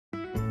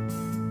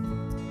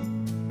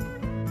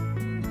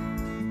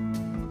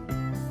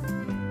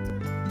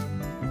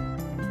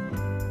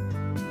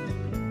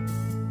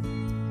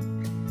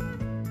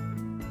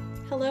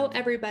Hello,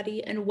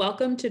 everybody, and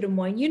welcome to Des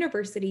Moines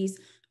University's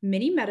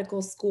Mini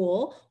Medical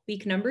School,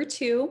 week number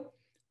 2,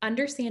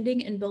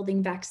 Understanding and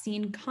Building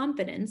Vaccine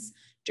Confidence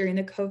During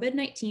the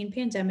COVID-19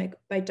 Pandemic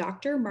by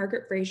Dr.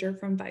 Margaret Frazer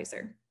from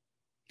Pfizer.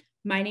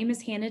 My name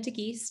is Hannah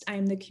DeGeest. I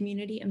am the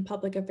Community and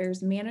Public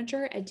Affairs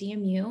Manager at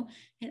DMU,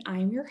 and I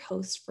am your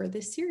host for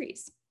this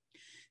series.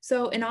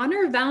 So in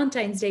honor of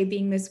Valentine's Day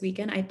being this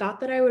weekend, I thought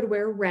that I would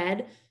wear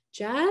red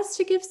just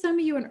to give some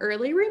of you an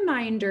early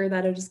reminder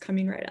that it is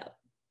coming right up.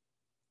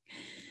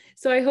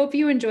 So I hope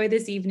you enjoy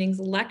this evening's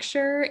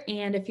lecture,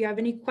 and if you have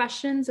any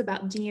questions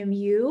about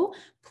DMU,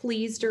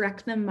 please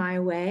direct them my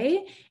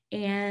way,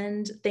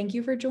 and thank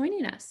you for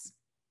joining us.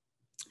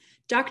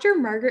 Dr.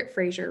 Margaret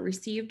Frazer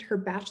received her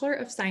Bachelor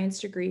of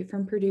Science degree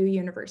from Purdue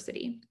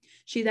University.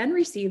 She then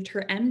received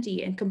her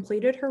MD and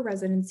completed her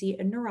residency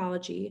in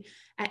neurology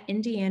at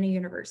Indiana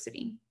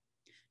University.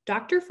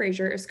 Dr.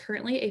 Frazer is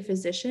currently a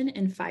physician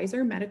in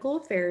Pfizer Medical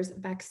Affairs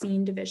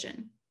Vaccine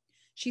Division.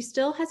 She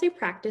still has a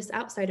practice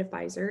outside of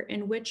Pfizer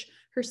in which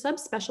her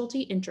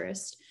subspecialty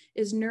interest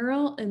is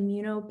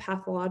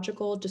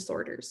neuroimmunopathological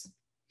disorders.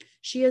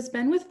 She has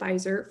been with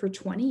Pfizer for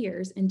 20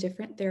 years in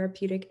different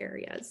therapeutic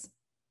areas.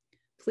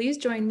 Please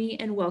join me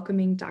in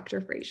welcoming Dr.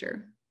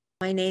 Frazer.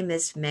 My name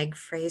is Meg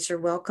Frazer.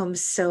 Welcome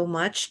so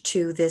much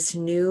to this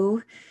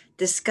new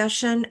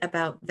discussion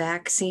about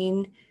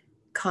vaccine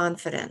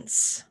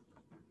confidence.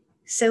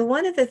 So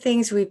one of the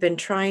things we've been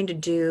trying to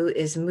do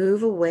is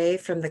move away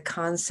from the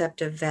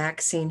concept of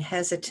vaccine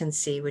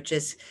hesitancy, which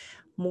is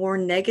more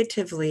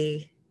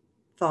negatively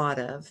thought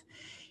of,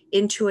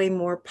 into a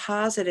more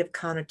positive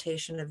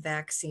connotation of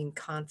vaccine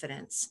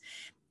confidence.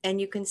 And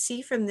you can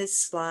see from this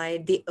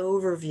slide the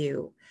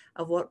overview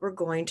of what we're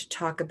going to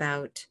talk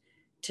about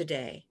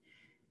today.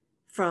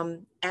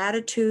 From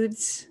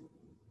attitudes,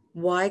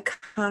 why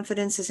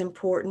confidence is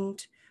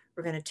important.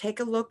 We're going to take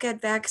a look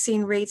at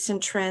vaccine rates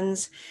and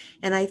trends.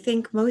 And I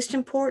think most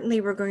importantly,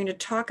 we're going to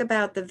talk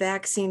about the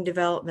vaccine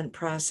development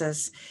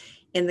process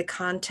in the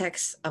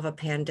context of a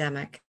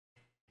pandemic,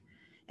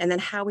 and then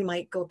how we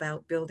might go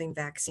about building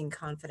vaccine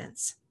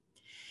confidence.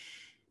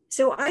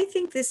 So I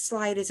think this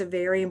slide is a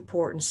very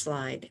important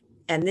slide.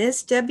 And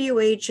this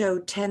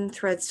WHO 10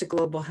 Threats to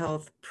Global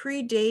Health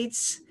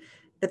predates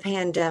the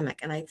pandemic.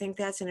 And I think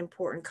that's an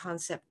important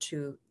concept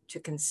to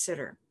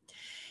consider.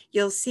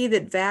 You'll see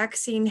that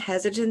vaccine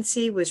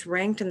hesitancy was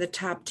ranked in the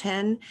top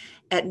 10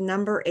 at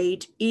number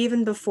 8,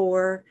 even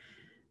before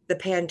the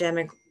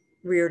pandemic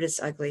reared its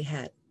ugly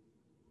head.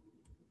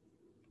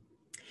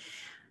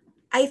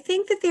 I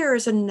think that there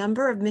is a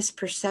number of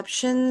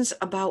misperceptions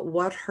about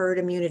what herd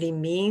immunity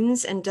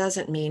means and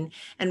doesn't mean,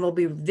 and we'll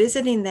be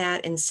visiting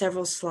that in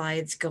several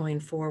slides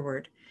going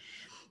forward.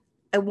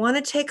 I want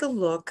to take a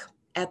look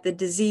at the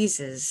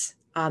diseases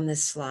on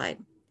this slide.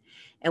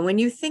 And when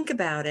you think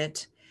about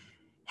it,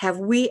 have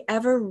we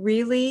ever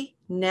really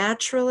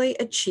naturally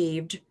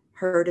achieved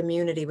herd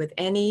immunity with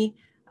any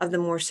of the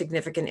more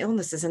significant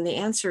illnesses? And the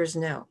answer is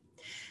no.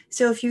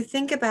 So if you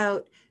think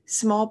about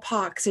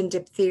smallpox and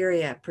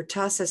diphtheria,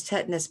 pertussis,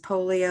 tetanus,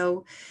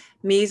 polio,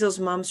 measles,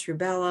 mumps,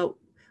 rubella,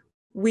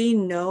 we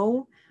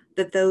know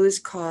that those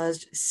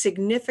caused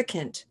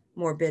significant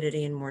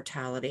morbidity and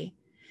mortality.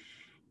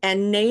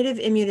 And native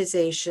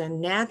immunization,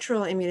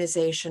 natural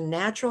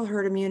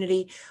herd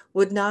immunity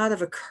would not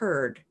have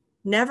occurred,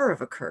 never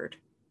have occurred.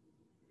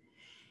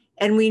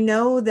 And we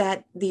know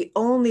that the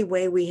only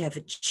way we have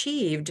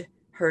achieved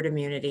herd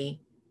immunity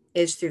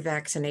is through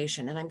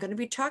vaccination. And I'm going to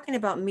be talking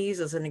about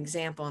measles as an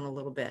example in a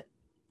little bit.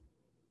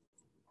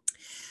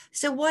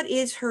 So what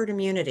is herd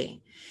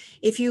immunity?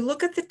 If you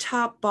look at the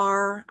top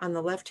bar on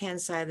the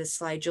left-hand side of the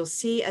slide, you'll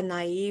see a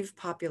naive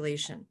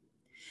population.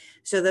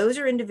 So those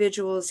are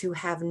individuals who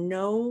have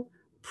no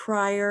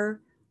prior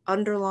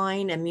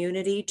underlying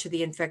immunity to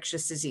the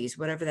infectious disease,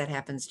 whatever that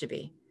happens to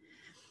be.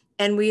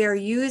 And we are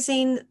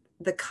using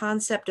the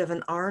concept of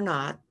an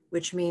R0,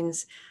 which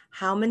means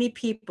how many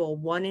people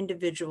one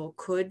individual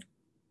could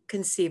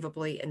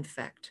conceivably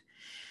infect.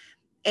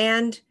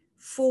 And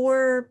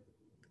for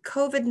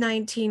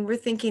COVID-19, we're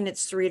thinking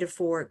it's 3 to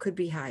 4, it could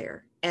be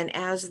higher. And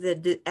as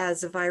the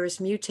virus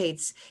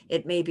mutates,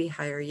 it may be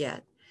higher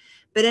yet.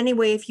 But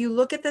anyway, if you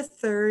look at the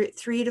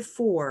 3 to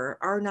 4,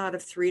 R0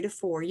 of 3 to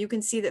 4, you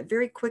can see that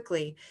very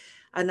quickly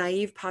a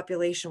naive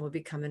population will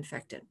become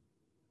infected.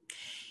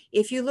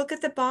 If you look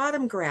at the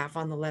bottom graph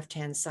on the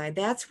left-hand side,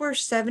 that's where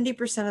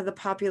 70% of the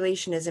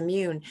population is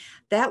immune.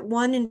 That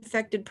one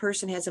infected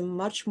person has a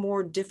much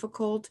more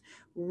difficult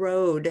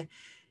road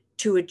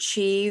to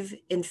achieve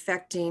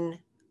infecting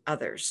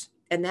others.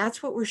 And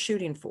that's what we're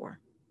shooting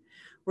for.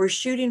 We're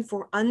shooting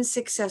for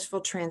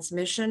unsuccessful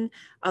transmission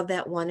of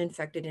that one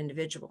infected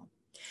individual.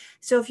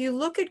 So if you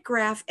look at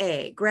graph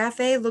A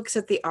looks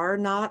at the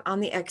R0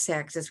 on the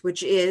x-axis,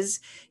 which is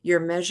your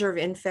measure of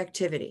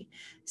infectivity.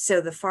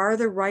 So the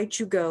farther right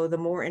you go, the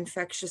more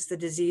infectious the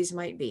disease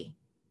might be.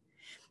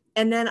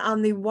 And then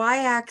on the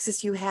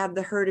y-axis, you have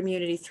the herd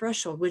immunity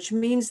threshold, which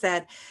means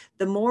that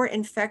the more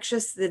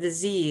infectious the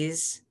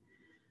disease,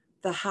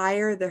 the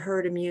higher the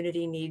herd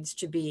immunity needs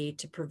to be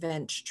to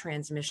prevent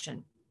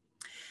transmission.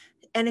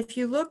 And if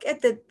you look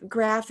at the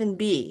graph in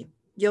B,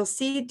 you'll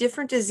see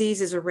different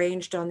diseases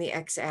arranged on the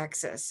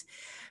x-axis,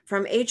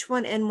 from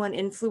H1N1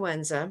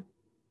 influenza,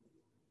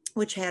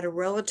 which had a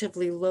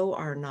relatively low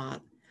R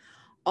naught,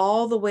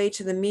 all the way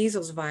to the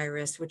measles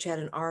virus, which had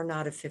an R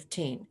naught of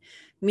 15.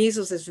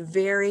 Measles is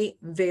very,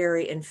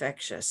 very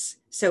infectious.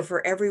 So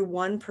for every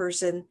one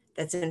person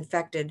that's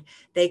infected,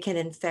 they can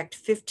infect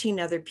 15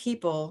 other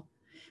people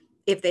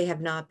if they have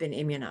not been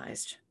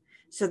immunized.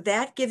 So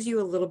that gives you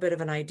a little bit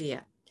of an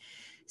idea.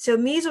 So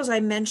measles,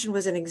 I mentioned,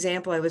 was an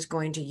example I was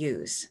going to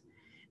use.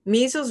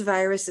 Measles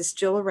virus is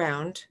still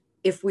around.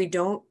 If we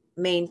don't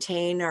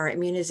maintain our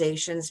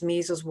immunizations,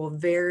 measles will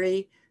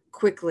very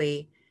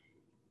quickly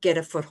get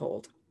a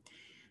foothold.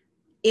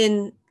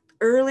 In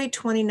early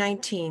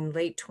 2019,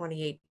 late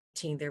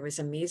 2018, there was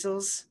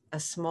a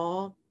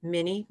small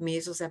mini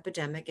measles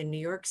epidemic in New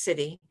York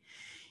City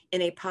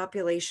in a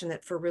population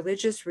that for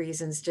religious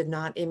reasons did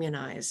not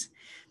immunize.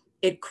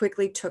 It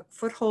quickly took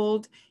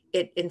foothold.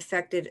 It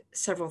infected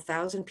several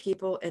thousand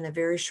people in a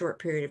very short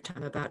period of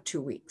time, about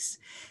 2 weeks.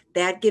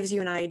 That gives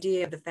you an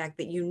idea of the fact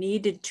that you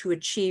needed to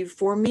achieve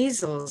for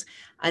measles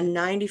a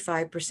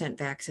 95%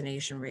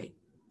 vaccination rate.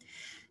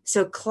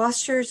 So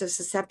clusters of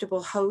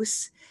susceptible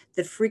hosts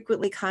that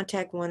frequently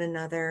contact one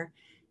another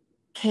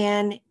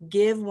can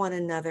give one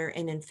another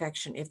an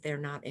infection if they're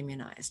not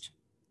immunized.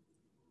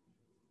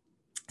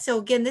 So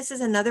again, this is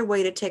another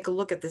way to take a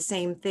look at the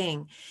same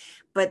thing,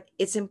 but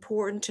it's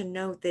important to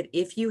note that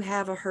if you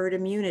have a herd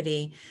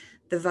immunity,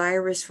 the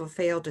virus will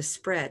fail to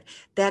spread.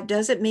 That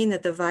doesn't mean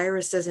that the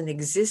virus doesn't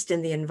exist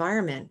in the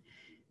environment,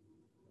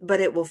 but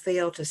it will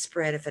fail to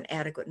spread if an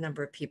adequate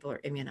number of people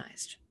are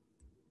immunized.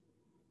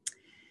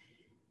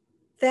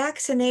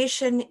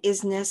 Vaccination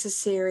is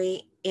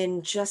necessary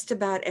in just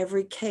about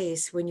every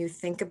case when you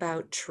think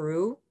about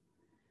true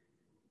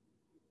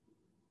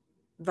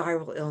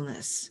viral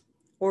illness,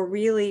 or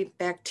really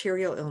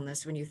bacterial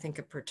illness when you think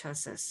of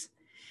pertussis.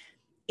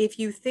 If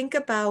you think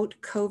about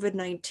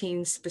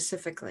COVID-19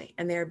 specifically,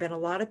 and there have been a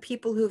lot of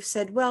people who have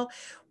said, well,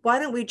 why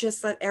don't we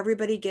just let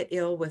everybody get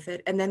ill with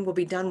it and then we'll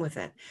be done with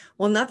it?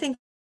 Well, nothing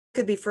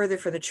could be further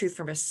from the truth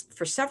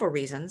for several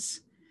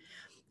reasons.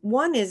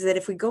 One is that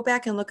if we go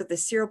back and look at the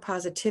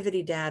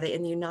seropositivity data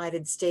in the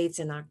United States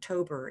in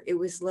October, it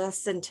was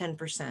less than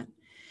 10%.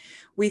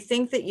 We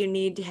think that you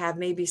need to have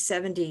maybe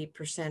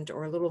 70%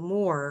 or a little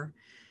more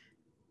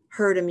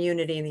herd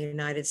immunity in the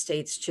United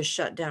States to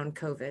shut down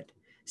COVID.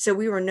 So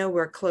we were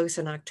nowhere close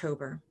in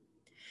October.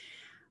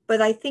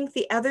 But I think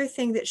the other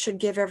thing that should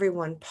give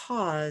everyone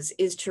pause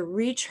is to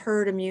reach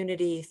herd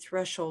immunity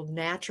threshold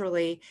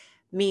naturally,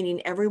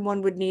 meaning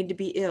everyone would need to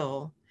be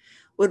ill,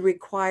 would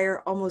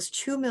require almost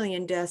 2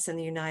 million deaths in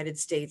the United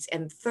States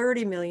and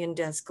 30 million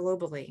deaths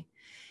globally.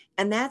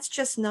 And that's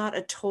just not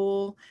a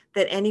toll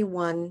that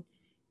anyone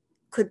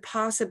could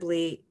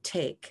possibly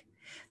take.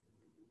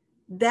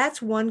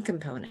 That's one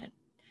component.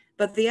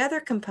 But the other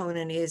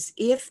component is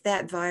if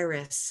that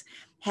virus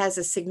has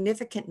a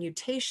significant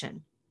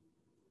mutation,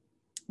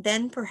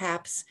 then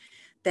perhaps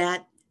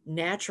that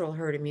natural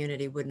herd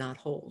immunity would not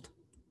hold.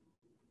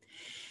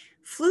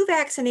 Flu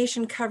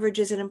vaccination coverage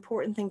is an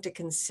important thing to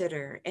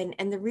consider.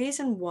 And the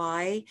reason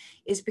why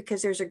is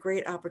because there's a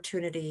great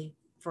opportunity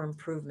for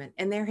improvement.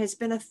 And there has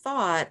been a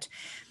thought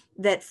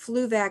that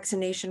flu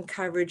vaccination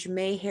coverage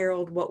may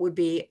herald what would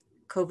be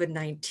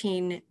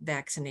COVID-19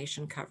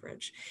 vaccination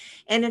coverage.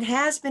 And it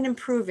has been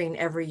improving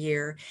every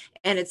year,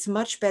 and it's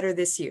much better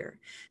this year.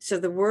 So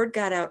the word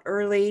got out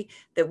early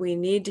that we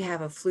need to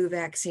have a flu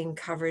vaccine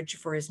coverage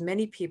for as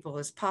many people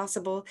as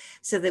possible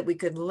so that we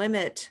could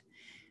limit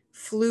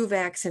flu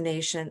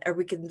vaccination, or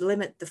we could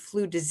limit the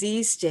flu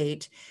disease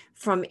state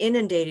from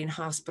inundating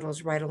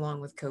hospitals right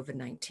along with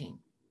COVID-19.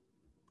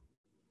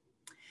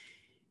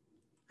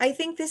 I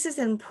think this is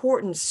an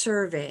important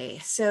survey.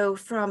 So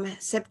from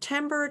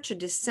September to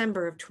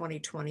December of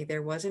 2020,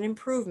 there was an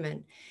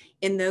improvement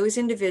in those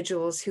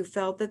individuals who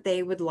felt that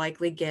they would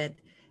likely get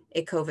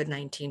a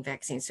COVID-19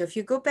 vaccine. So if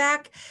you go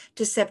back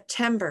to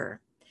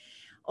September,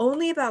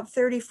 only about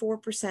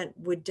 34%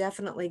 would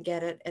definitely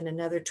get it, and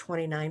another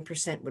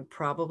 29% would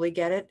probably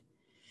get it.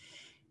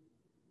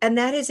 And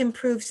that has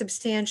improved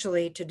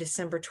substantially to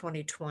December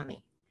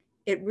 2020.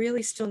 It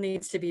really still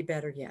needs to be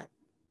better yet.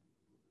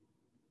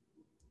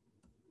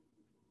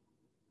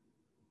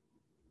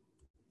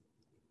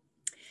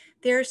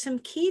 There are some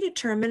key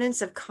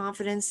determinants of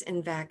confidence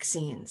in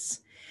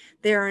vaccines.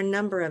 There are a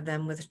number of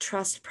them, with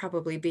trust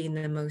probably being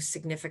the most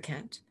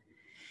significant.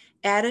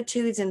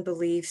 Attitudes and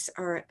beliefs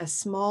are a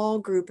small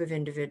group of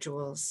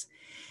individuals.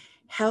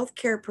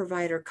 Healthcare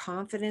provider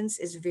confidence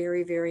is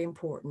very, very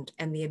important,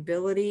 and the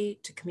ability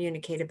to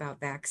communicate about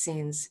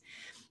vaccines.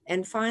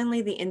 And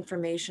finally, the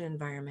information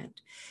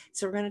environment.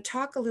 So we're going to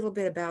talk a little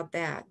bit about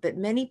that, but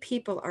many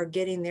people are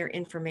getting their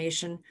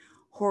information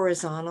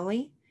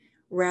horizontally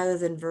rather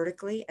than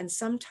vertically, and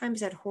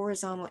sometimes that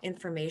horizontal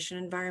information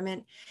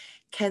environment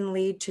can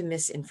lead to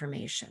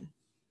misinformation.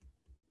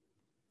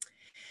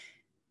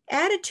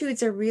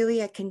 Attitudes are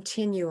really a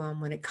continuum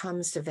when it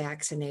comes to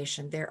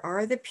vaccination. There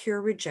are the pure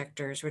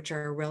rejectors, which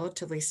are a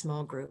relatively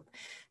small group,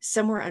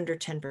 somewhere under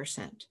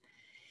 10%.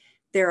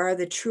 There are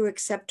the true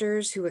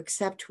acceptors who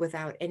accept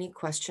without any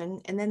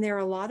question. And then there are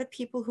a lot of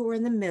people who are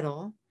in the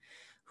middle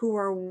who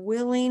are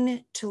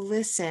willing to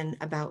listen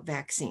about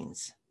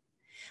vaccines.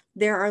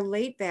 There are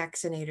late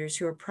vaccinators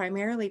who are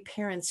primarily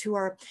parents who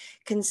are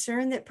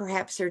concerned that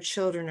perhaps their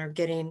children are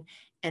getting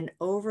an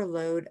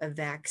overload of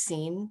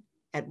vaccine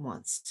at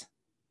once.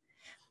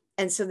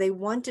 And so they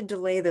want to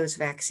delay those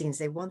vaccines.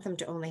 They want them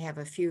to only have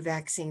a few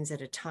vaccines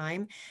at a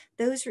time.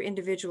 Those are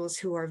individuals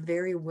who are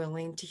very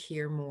willing to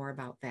hear more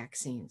about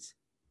vaccines.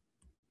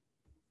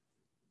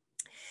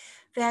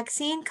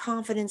 Vaccine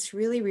confidence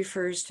really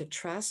refers to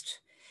trust.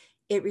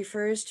 It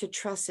refers to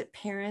trust that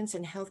parents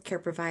and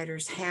healthcare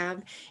providers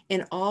have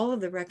in all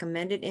of the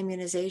recommended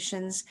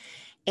immunizations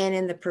and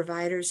in the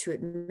providers who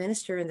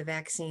administer the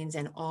vaccines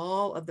and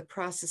all of the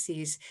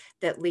processes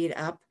that lead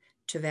up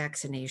to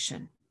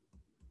vaccination.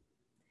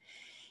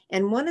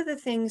 And one of the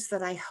things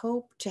that I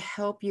hope to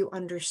help you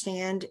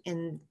understand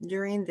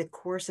during the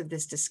course of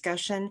this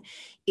discussion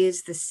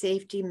is the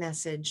safety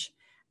message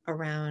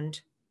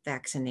around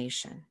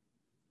vaccination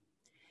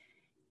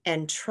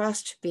and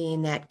trust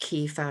being that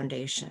key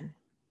foundation.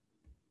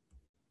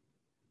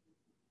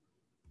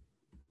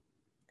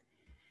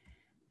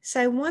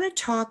 So I want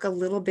to talk a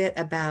little bit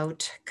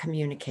about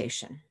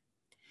communication.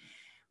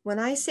 When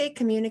I say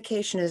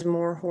communication is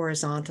more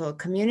horizontal,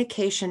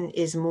 communication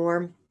is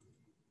more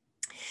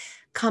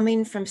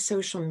coming from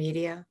social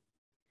media,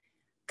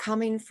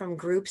 coming from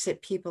groups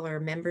that people are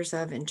members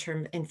of in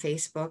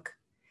Facebook.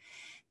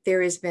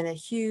 There has been a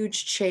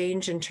huge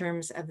change in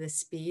terms of the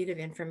speed of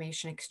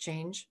information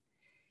exchange,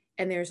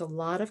 and there's a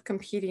lot of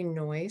competing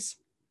noise.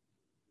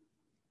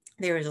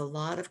 There is a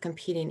lot of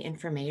competing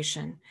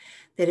information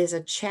that is a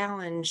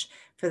challenge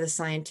for the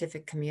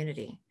scientific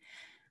community.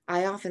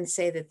 I often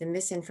say that the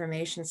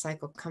misinformation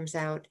cycle comes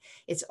out,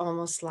 it's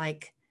almost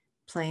like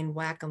playing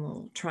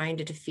whack-a-mole, trying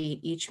to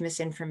defeat each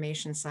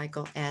misinformation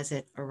cycle as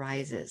it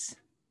arises.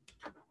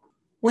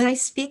 When I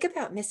speak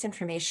about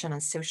misinformation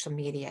on social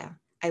media,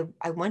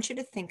 I want you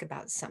to think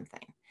about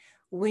something.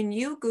 When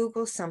you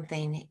Google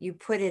something, you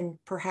put in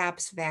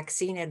perhaps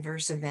vaccine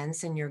adverse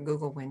events in your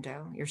Google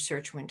window, your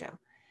search window.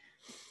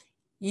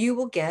 You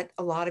will get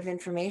a lot of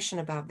information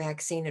about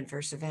vaccine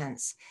adverse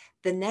events.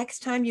 The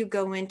next time you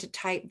go in to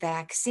type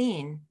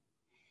vaccine,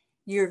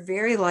 you're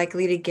very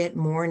likely to get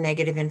more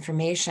negative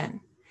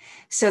information.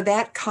 So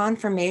that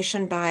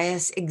confirmation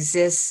bias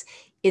exists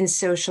in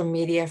social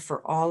media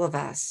for all of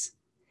us.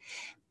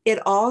 It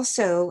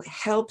also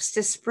helps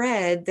to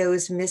spread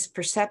those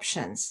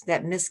misperceptions,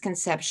 that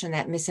misconception,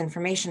 that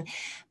misinformation,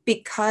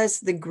 because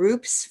the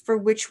groups for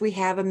which we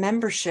have a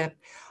membership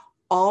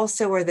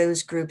also are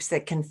those groups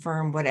that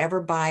confirm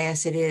whatever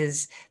bias it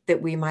is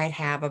that we might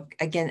have,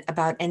 again,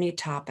 about any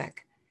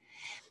topic.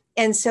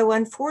 And so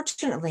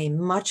unfortunately,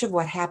 much of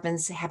what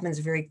happens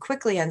very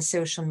quickly on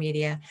social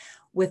media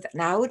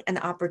without an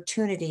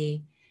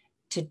opportunity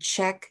to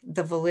check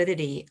the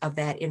validity of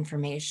that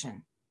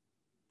information.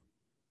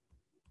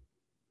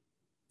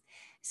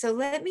 So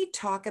let me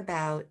talk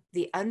about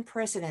the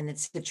unprecedented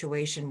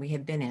situation we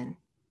have been in,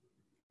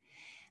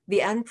 the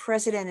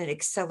unprecedented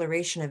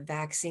acceleration of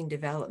vaccine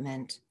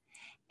development,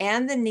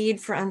 and the need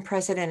for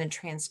unprecedented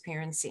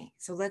transparency.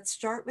 So let's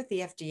start with the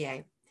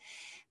FDA.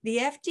 The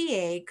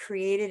FDA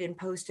created and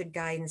posted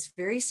guidance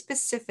very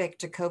specific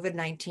to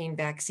COVID-19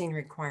 vaccine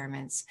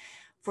requirements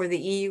for the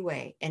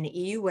EUA, and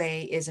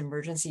EUA is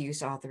emergency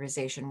use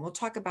authorization. We'll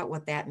talk about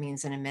what that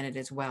means in a minute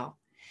as well.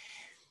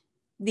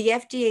 The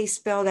FDA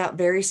spelled out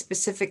very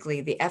specifically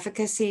the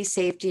efficacy,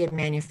 safety, and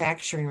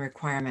manufacturing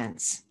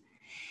requirements,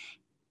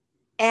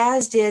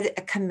 as did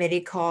a committee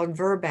called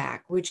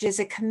VRBPAC, which is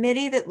a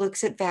committee that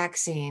looks at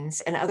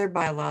vaccines and other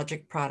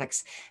biologic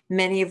products,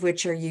 many of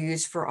which are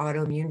used for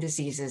autoimmune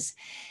diseases.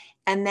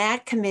 And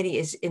that committee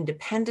is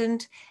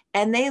independent,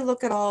 and they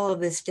look at all of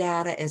this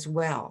data as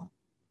well.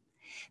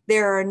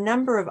 There are a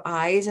number of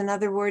eyes, in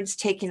other words,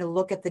 taking a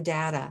look at the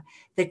data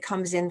that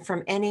comes in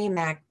from any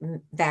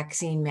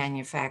vaccine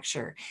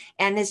manufacturer.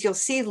 And as you'll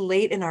see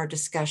late in our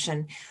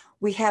discussion,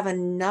 we have a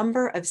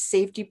number of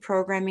safety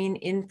programming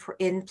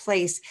in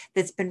place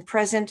that's been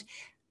present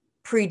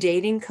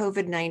predating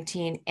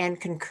COVID-19 and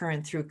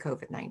concurrent through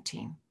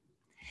COVID-19.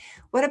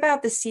 What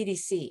about the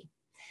CDC?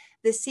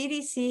 The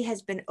CDC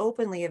has been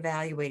openly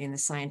evaluating the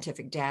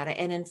scientific data,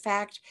 and in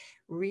fact,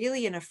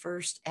 really in a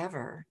first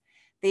ever,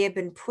 they have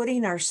been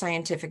putting our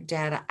scientific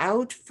data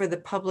out for the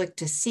public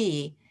to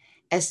see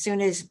as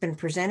soon as it's been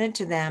presented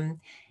to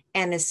them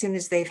and as soon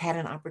as they've had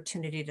an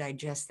opportunity to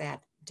digest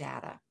that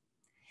data.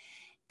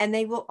 And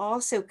they will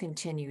also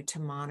continue to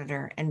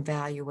monitor and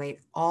evaluate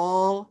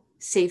all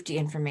safety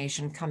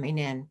information coming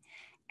in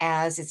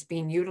as it's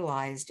being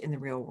utilized in the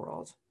real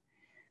world.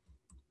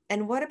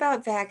 And what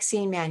about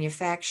vaccine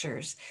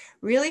manufacturers?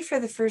 Really,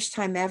 for the first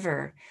time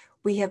ever,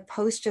 we have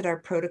posted our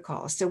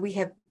protocols. So we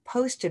have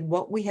posted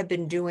what we have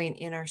been doing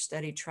in our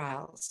study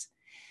trials,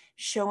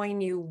 showing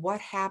you what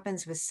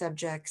happens with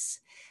subjects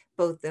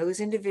both those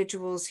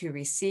individuals who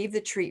receive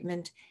the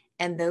treatment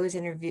and those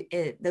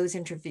individuals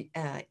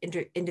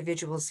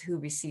who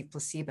receive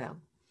placebo.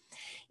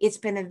 It's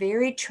been a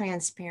very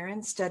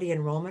transparent study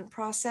enrollment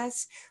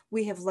process.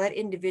 We have let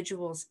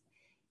individuals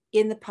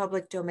in the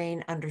public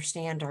domain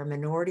understand our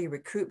minority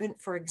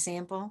recruitment, for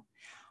example,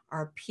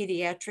 our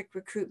pediatric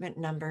recruitment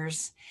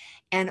numbers,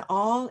 and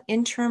all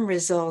interim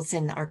results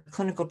in our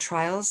clinical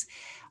trials.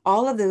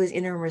 All of those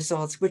interim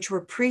results, which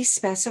were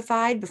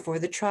pre-specified before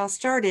the trial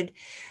started,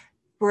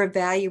 were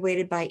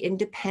evaluated by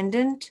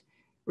independent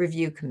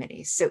review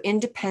committees. So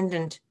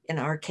independent in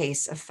our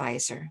case of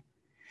Pfizer.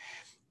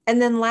 And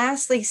then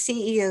lastly,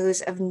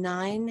 CEOs of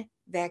 9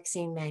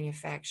 vaccine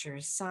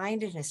manufacturers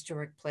signed an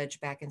historic pledge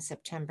back in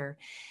September,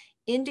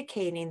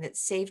 indicating that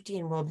safety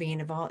and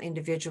well-being of all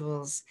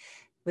individuals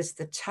was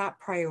the top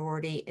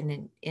priority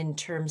in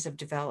terms of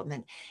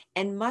development.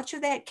 And much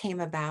of that came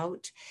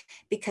about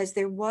because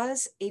there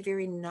was a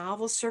very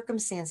novel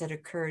circumstance that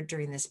occurred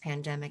during this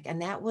pandemic,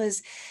 and that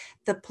was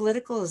the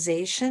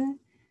politicalization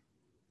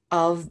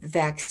of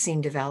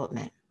vaccine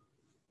development.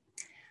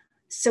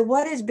 So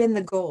what has been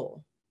the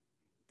goal?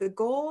 The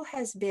goal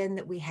has been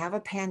that we have a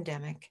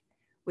pandemic,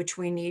 which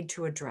we need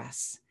to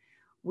address.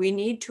 We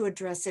need to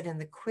address it in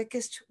the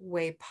quickest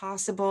way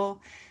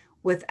possible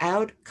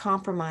without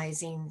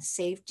compromising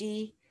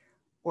safety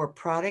or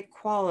product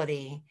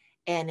quality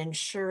and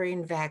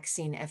ensuring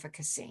vaccine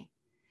efficacy.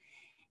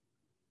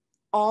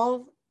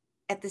 All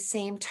at the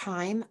same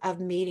time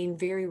of meeting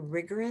very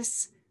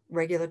rigorous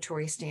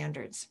regulatory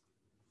standards.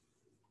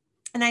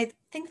 And I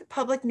think the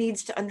public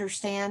needs to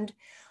understand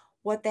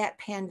what that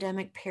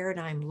pandemic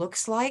paradigm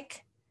looks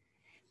like,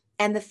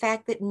 and the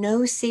fact that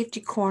no safety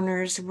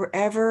corners were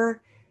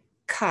ever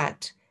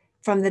cut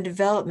from the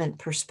development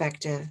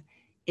perspective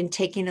in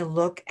taking a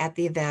look at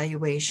the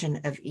evaluation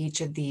of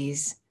each of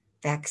these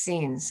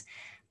vaccines,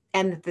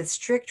 and that the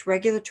strict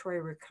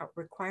regulatory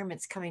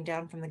requirements coming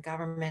down from the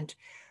government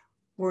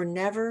were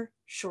never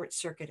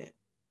short-circuited.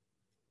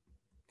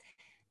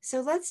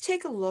 So let's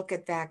take a look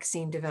at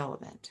vaccine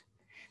development.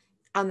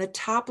 On the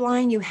top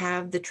line, you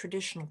have the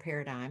traditional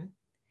paradigm,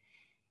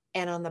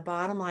 and on the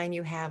bottom line,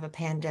 you have a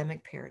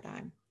pandemic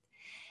paradigm.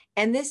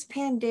 And this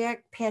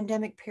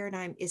pandemic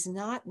paradigm is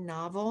not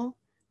novel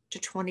to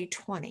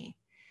 2020.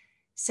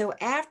 So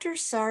after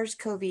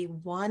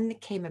SARS-CoV-1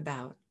 came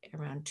about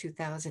around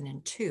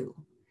 2002,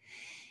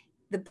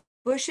 the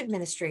Bush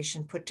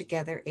administration put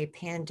together a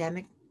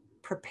pandemic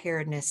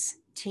preparedness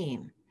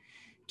team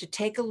to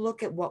take a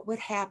look at what would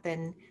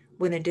happen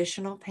when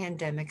additional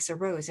pandemics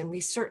arose. And we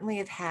certainly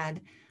have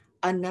had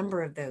a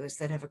number of those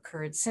that have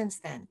occurred since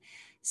then.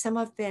 Some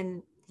have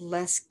been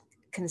less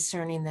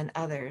concerning than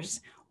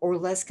others, or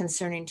less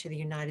concerning to the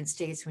United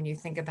States when you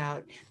think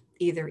about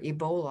either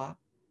Ebola,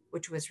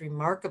 which was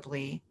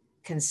remarkably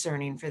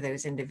concerning for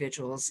those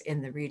individuals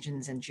in the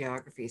regions and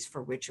geographies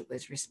for which it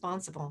was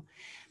responsible,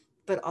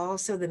 but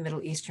also the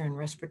Middle Eastern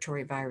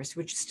respiratory virus,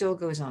 which still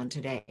goes on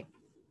today.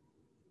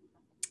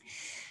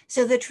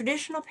 So the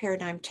traditional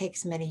paradigm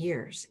takes many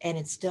years, and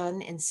it's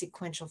done in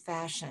sequential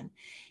fashion.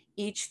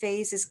 Each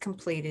phase is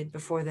completed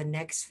before the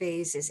next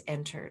phase is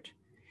entered.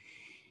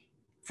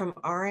 From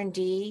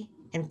R&D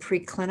and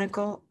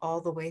preclinical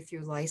all the way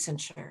through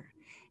licensure.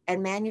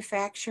 And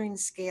manufacturing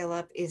scale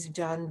up is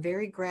done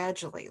very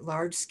gradually.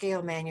 Large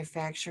scale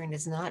manufacturing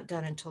is not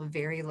done until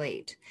very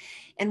late.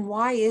 And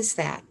why is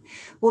that?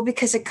 Well,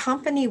 because a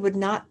company would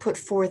not put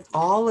forth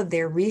all of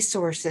their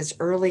resources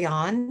early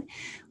on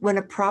when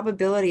a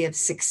probability of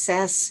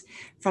success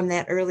from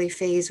that early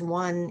phase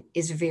 1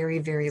 is very,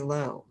 very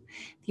low.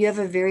 You have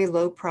a very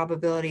low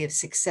probability of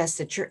success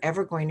that you're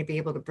ever going to be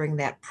able to bring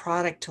that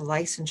product to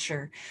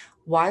licensure.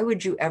 Why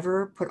would you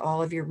ever put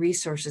all of your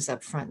resources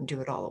up front and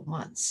do it all at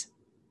once?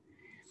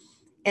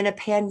 In a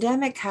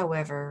pandemic,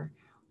 however,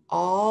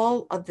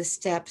 all of the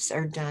steps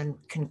are done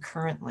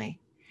concurrently.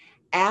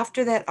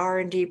 After that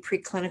R&D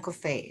preclinical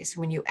phase,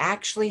 when you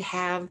actually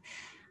have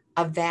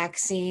a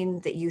vaccine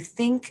that you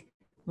think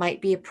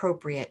might be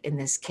appropriate in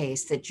this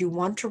case, that you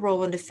want to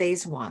roll into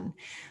phase 1,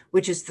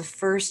 which is the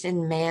first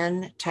in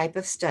man type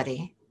of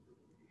study.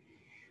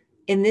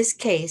 In this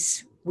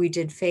case, we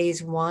did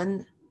phase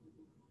 1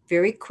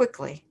 very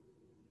quickly,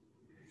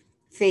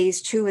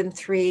 phase 2 and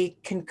 3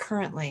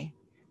 concurrently.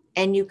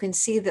 And you can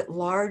see that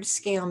large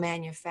scale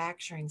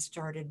manufacturing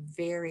started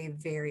very,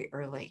 very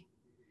early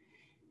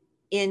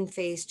in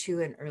phase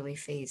 2 and early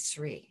phase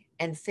 3.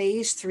 And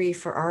phase 3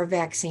 for our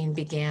vaccine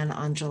began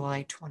on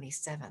July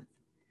 27th.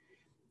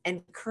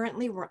 And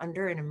currently we're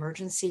under an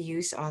emergency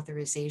use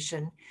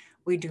authorization.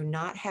 We do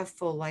not have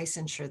full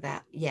licensure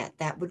that yet.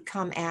 That would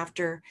come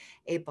after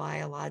a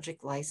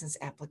biologic license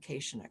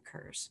application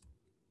occurs.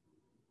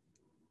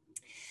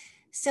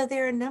 So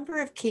there are a number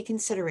of key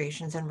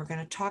considerations, and we're going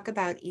to talk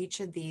about each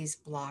of these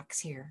blocks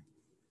here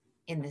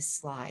in this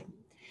slide.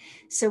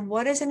 So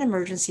what is an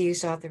emergency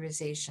use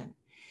authorization?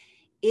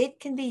 It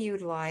can be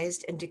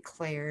utilized and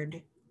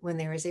declared when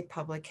there is a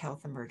public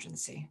health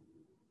emergency.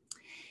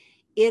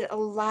 It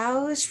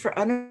allows for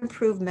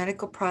unapproved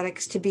medical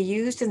products to be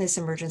used in this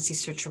emergency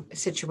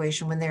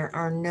situation when there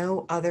are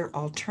no other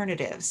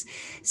alternatives.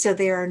 So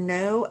there are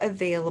no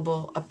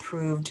available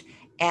approved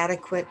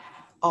adequate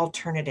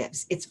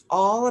alternatives. It's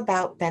all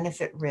about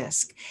benefit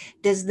risk.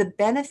 Does the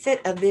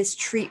benefit of this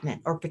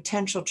treatment or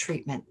potential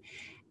treatment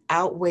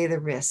outweigh the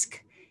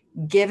risk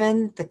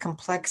given the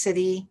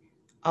complexity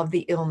of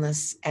the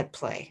illness at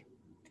play?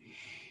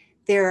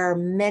 There are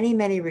many,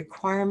 many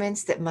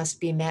requirements that must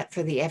be met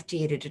for the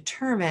FDA to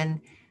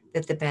determine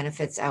that the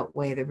benefits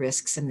outweigh the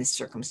risks in this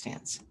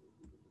circumstance.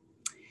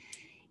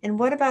 And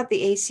what about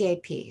the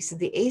ACIP? So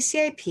the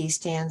ACIP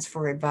stands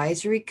for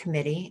Advisory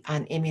Committee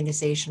on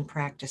Immunization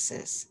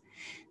Practices.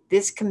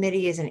 This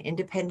committee is an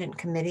independent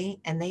committee,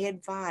 and they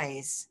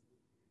advise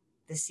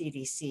the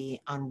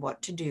CDC on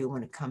what to do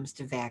when it comes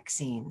to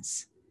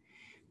vaccines.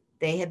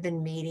 They have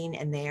been meeting,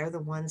 and they are the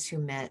ones who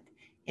met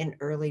in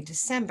early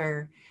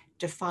December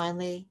to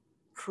finally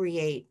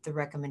create the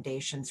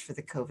recommendations for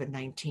the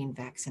COVID-19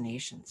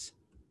 vaccinations.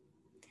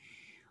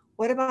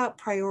 What about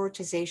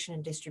prioritization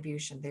and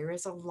distribution? There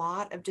is a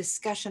lot of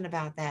discussion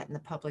about that in the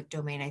public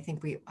domain. I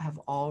think we have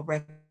all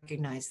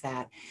recognized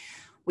that.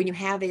 When you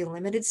have a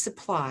limited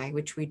supply,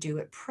 which we do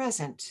at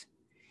present,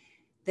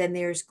 then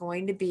there's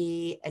going to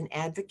be an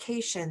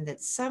advocacy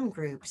that some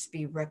groups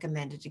be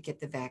recommended to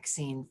get the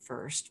vaccine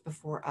first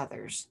before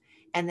others,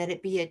 and that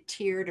it be a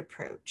tiered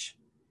approach.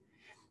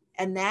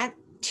 And that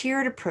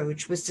tiered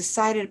approach was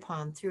decided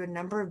upon through a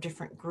number of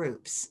different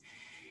groups: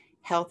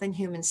 Health and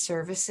Human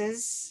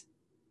Services,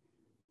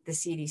 the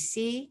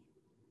CDC,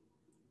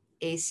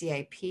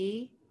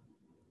 ACIP,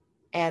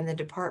 and the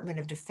Department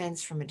of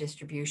Defense from a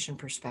distribution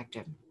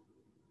perspective.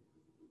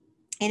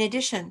 In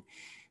addition,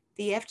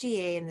 the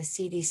FDA and the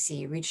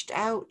CDC reached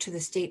out to the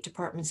state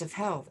departments of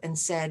health and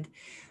said,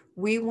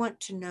 we want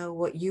to know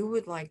what you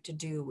would like to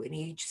do in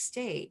each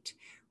state,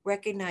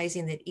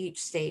 recognizing that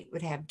each state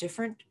would have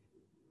different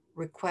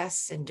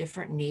requests and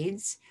different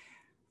needs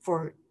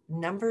for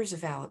numbers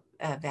of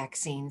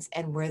vaccines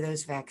and where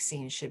those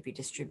vaccines should be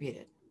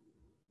distributed.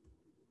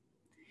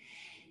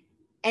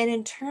 And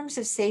in terms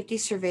of safety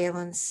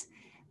surveillance,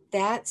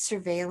 that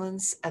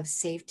surveillance of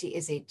safety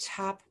is a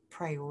top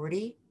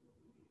priority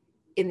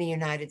in the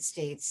United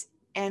States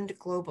and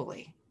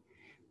globally.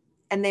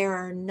 And there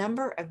are a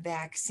number of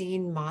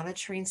vaccine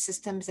monitoring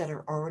systems that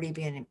are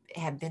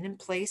have been in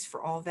place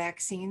for all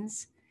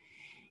vaccines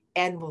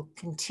and will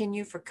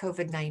continue for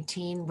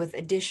COVID-19 with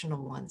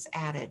additional ones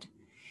added.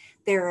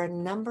 There are a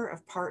number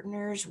of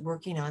partners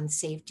working on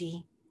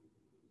safety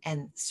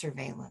and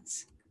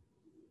surveillance.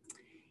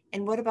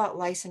 And what about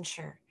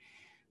licensure?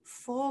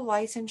 Full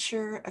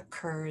licensure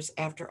occurs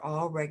after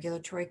all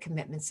regulatory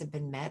commitments have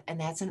been met, and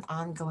that's an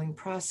ongoing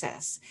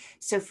process.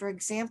 So, for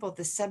example,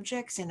 the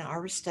subjects in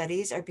our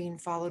studies are being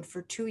followed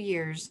for 2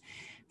 years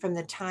from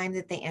the time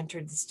that they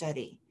entered the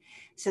study.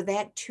 So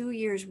that 2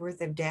 years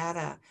worth of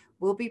data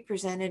will be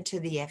presented to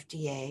the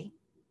FDA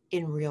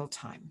in real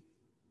time.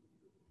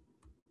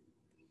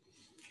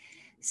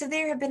 So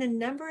there have been a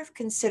number of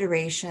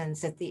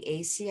considerations that the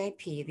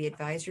ACIP, the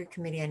Advisory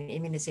Committee on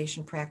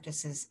Immunization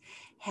Practices,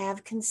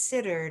 has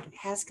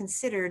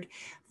considered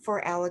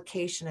for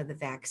allocation of the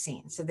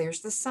vaccine. So there's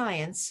the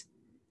science.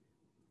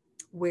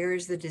 Where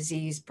is the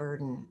disease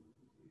burden?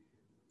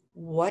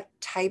 What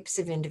types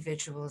of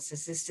individuals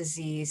does this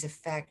disease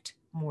affect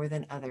more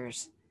than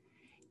others?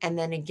 And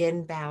then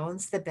again,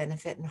 balance the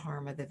benefit and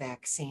harm of the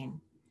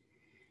vaccine.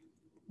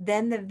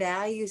 Then the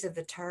values of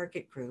the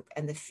target group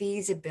and the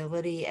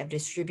feasibility of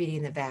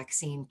distributing the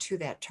vaccine to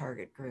that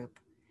target group.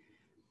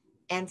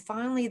 And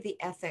finally, the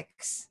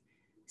ethics.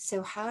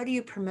 So how do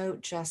you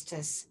promote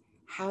justice?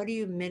 How do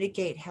you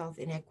mitigate health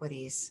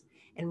inequities?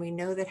 And we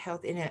know that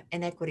health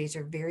inequities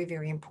are very,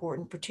 very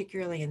important,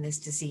 particularly in this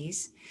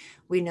disease.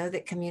 We know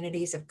that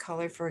communities of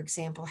color, for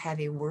example, have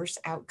a worse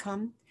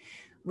outcome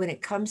when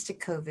it comes to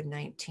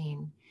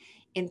COVID-19,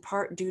 in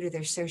part due to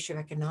their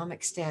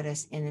socioeconomic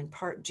status and in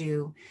part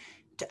due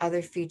to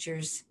other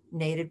features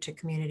native to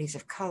communities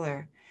of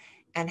color.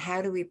 And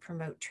how do we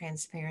promote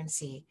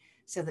transparency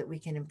so that we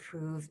can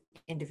improve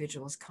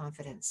individuals'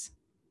 confidence?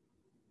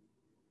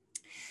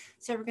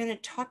 So we're going to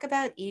talk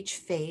about each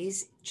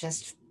phase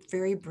just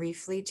very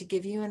briefly to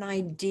give you an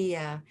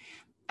idea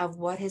of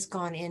what has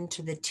gone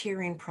into the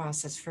tiering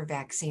process for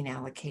vaccine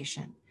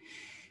allocation.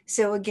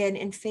 So again,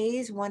 in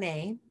phase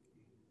 1A,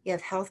 you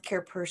have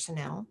healthcare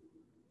personnel,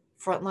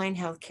 frontline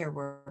healthcare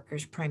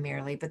workers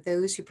primarily, but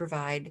those who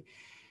provide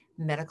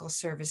medical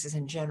services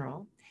in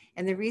general.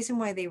 And the reason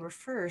why they were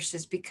first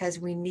is because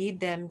we need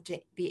them to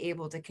be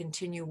able to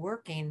continue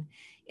working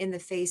in the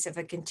face of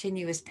a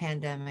continuous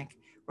pandemic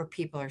where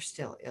people are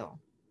still ill.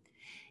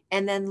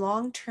 And then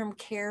long-term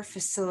care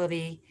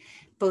facility,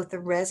 both the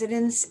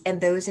residents and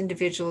those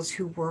individuals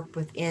who work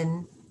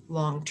within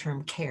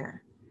long-term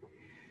care.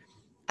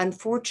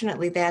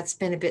 Unfortunately, that's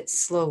been a bit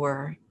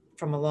slower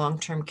from a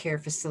long-term care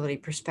facility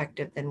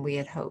perspective than we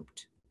had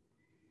hoped.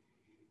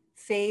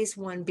 Phase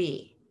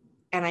 1B,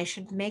 and I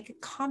should make a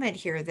comment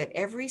here that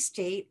every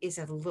state is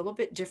a little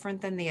bit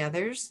different than the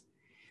others.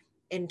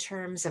 in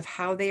terms of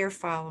how they are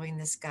following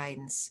this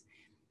guidance.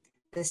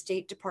 The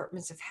state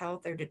departments of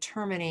health are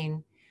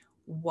determining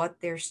what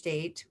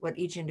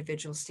each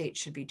individual state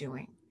should be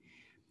doing.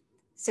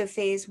 So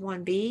phase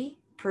 1B,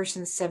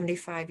 persons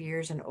 75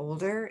 years and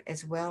older,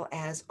 as well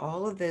as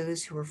all of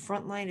those who are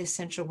frontline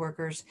essential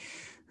workers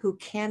who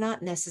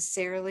cannot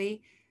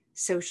necessarily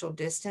social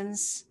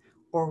distance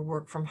or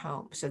work from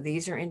home. So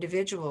these are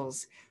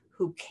individuals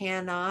who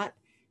cannot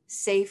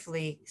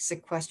safely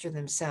sequester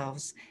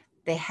themselves.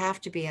 They have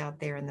to be out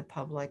there in the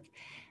public.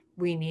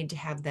 We need to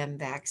have them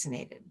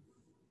vaccinated.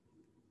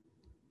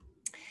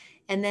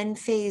 And then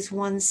phase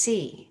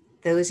 1C,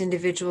 those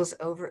individuals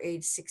over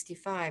age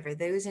 65, or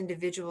those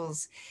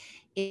individuals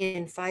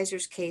in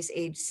Pfizer's case,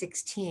 age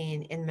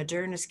 16, in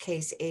Moderna's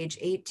case, age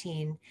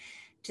 18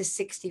 to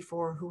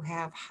 64, who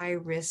have high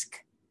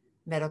risk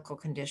medical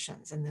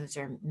conditions. And those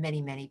are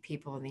many, many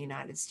people in the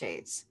United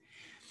States.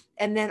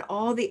 And then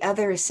all the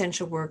other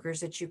essential workers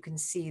that you can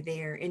see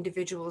there,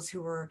 individuals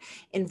who are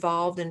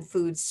involved in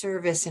food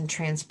service and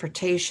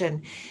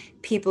transportation,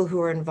 people who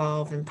are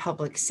involved in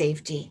public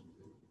safety.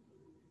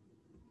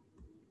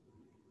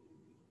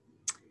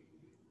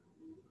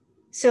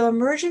 So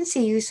emergency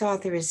use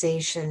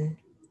authorization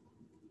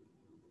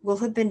will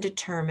have been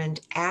determined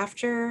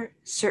after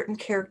certain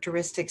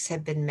characteristics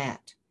have been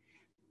met.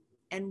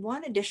 And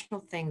one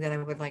additional thing that I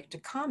would like to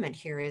comment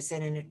here is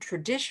that in a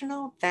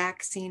traditional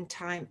vaccine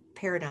time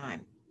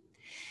paradigm,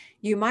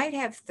 you might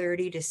have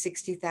 30 to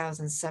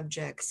 60,000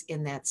 subjects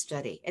in that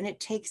study, and it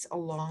takes a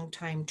long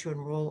time to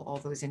enroll all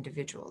those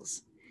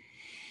individuals.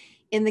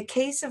 In the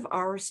case of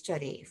our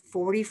study,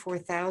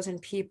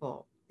 44,000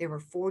 people, there were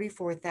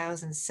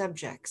 44,000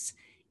 subjects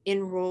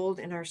enrolled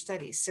in our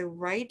study. So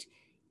right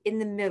in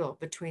the middle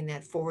between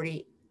that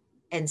 30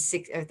 and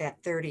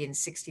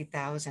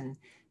 60,000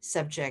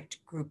 subject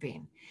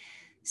grouping.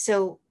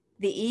 So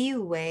the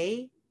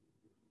EUA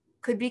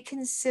could be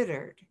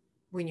considered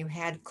when you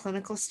had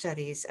clinical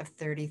studies of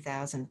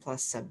 30,000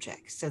 plus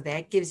subjects. So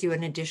that gives you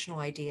an additional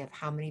idea of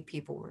how many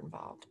people were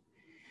involved.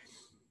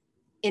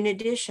 In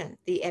addition,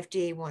 the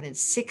FDA wanted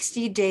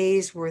 60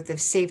 days worth of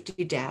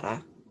safety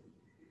data,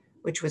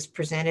 which was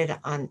presented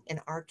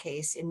in our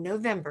case, in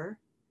November,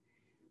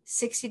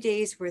 60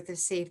 days worth of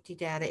safety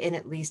data in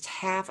at least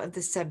half of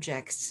the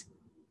subjects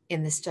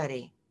in the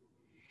study.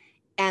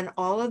 And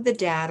all of the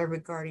data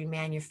regarding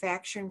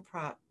manufacturing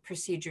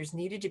procedures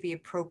needed to be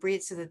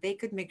appropriate so that they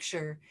could make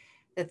sure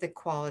that the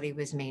quality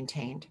was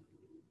maintained.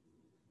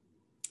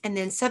 And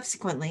then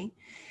subsequently,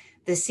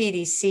 the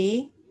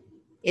CDC,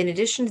 in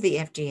addition to the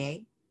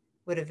FDA,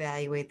 would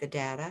evaluate the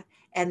data,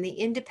 and the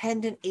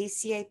independent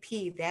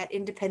ACIP, that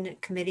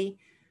independent committee,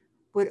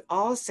 would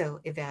also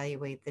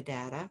evaluate the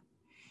data.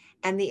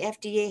 And the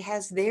FDA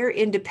has their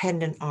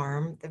independent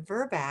arm, the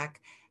VRBAC,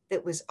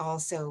 that was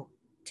also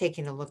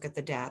taking a look at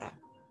the data.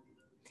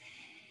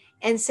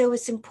 And so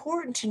it's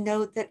important to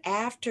note that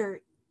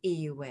after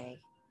EUA,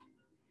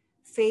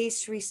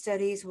 phase 3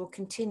 studies will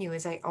continue,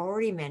 as I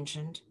already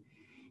mentioned,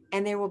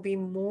 and there will be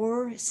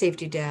more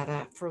safety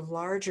data for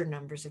larger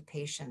numbers of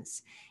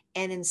patients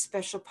and in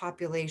special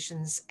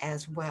populations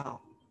as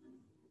well.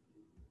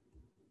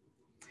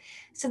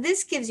 So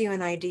this gives you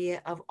an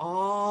idea of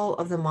all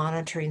of the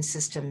monitoring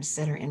systems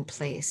that are in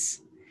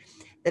place.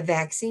 The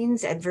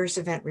Vaccines Adverse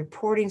Event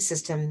Reporting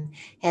System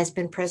has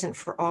been present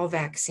for all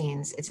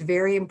vaccines. It's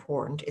very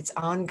important. It's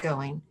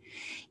ongoing.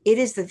 It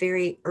is the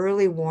very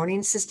early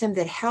warning system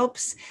that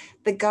helps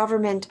the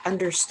government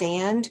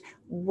understand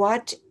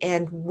what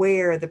and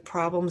where the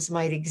problems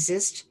might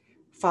exist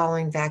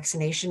following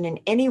vaccination, and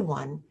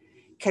anyone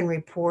can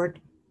report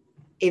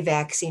a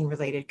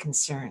vaccine-related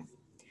concern.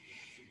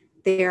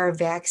 There are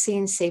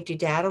vaccine safety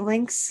data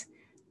links.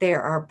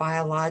 There are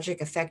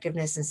biologic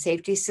effectiveness and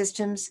safety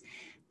systems.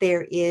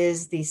 There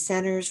is the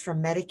Centers for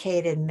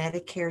Medicaid and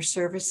Medicare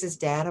Services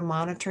data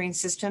monitoring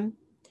system.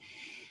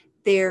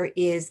 There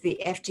is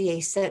the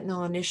FDA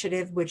Sentinel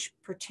initiative, which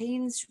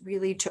pertains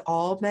really to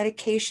all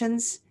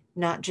medications,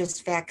 not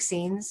just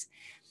vaccines,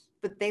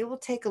 but they will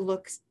take a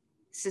look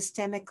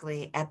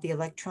systemically at the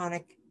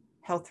electronic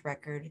health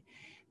record.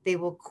 They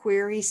will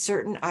query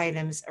certain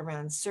items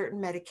around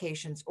certain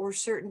medications or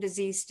certain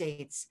disease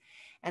states,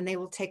 and they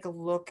will take a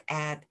look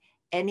at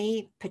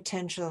any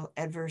potential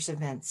adverse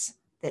events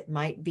that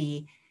might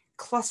be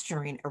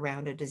clustering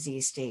around a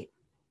disease state.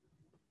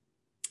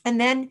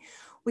 And then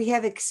we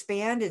have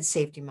expanded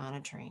safety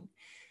monitoring.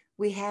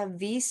 We have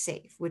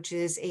vSafe, which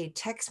is a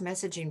text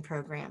messaging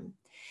program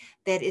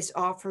that is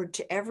offered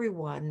to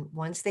everyone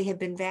once they have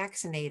been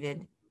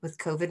vaccinated with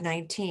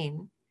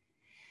COVID-19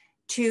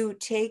 to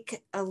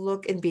take a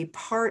look and be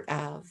part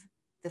of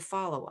the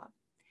follow-up.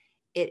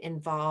 It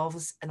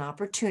involves an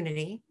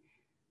opportunity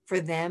for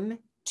them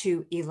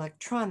to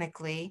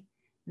electronically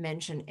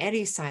mention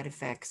any side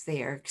effects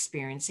they are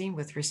experiencing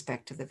with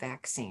respect to the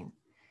vaccine.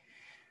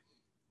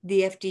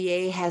 The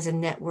FDA has a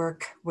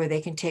network where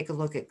they can take a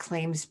look at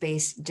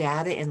claims-based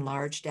data in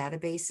large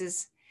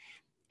databases.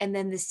 And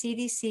then the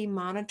CDC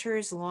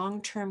monitors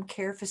long-term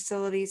care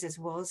facilities as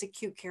well as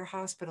acute care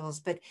hospitals.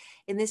 But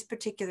in this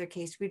particular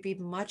case, we'd be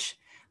much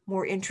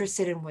more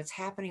interested in what's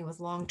happening with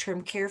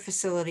long-term care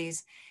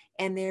facilities,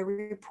 and they're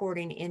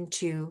reporting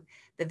into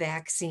the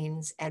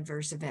vaccine's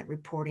adverse event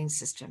reporting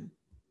system.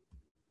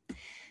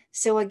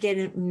 So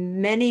again,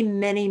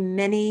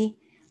 many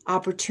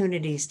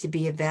opportunities to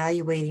be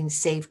evaluating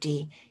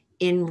safety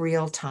in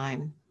real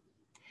time.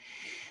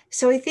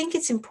 So I think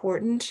it's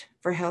important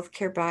for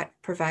healthcare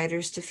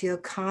providers to feel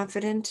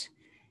confident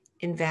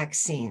in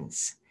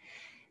vaccines.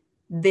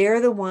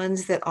 They're the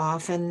ones that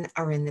often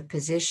are in the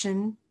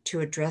position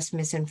to address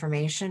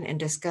misinformation and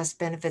discuss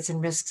benefits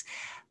and risks.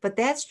 But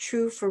that's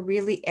true for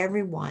really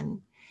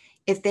everyone.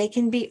 If they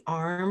can be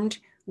armed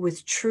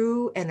with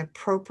true and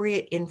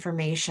appropriate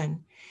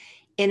information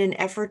in an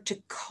effort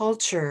to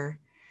culture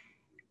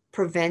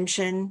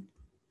prevention,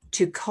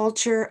 to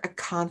culture a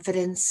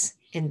confidence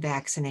in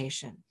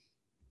vaccination.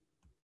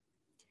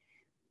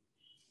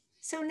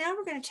 So now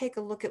we're going to take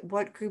a look at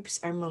what groups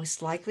are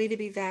most likely to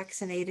be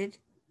vaccinated,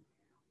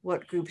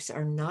 what groups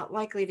are not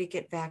likely to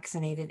get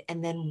vaccinated,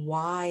 and then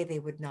why they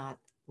would not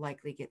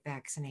likely get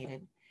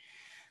vaccinated.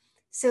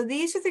 So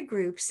these are the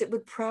groups that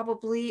would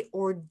probably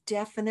or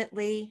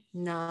definitely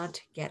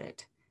not get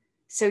it.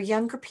 So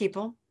younger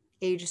people,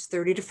 ages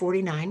 30 to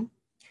 49,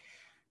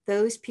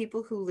 those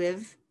people who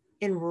live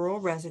in rural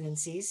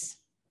residencies,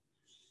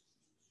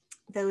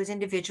 those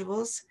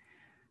individuals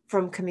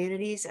from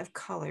communities of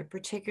color,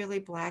 particularly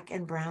Black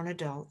and brown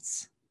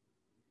adults,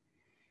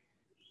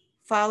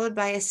 followed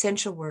by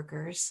essential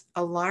workers,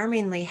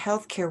 alarmingly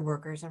healthcare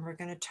workers, and we're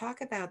going to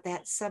talk about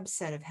that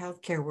subset of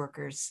healthcare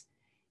workers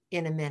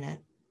in a minute.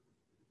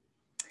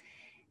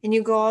 And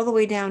you go all the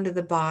way down to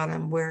the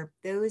bottom where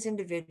those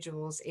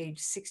individuals age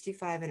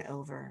 65 and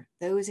over,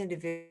 those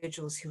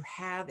individuals who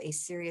have a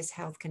serious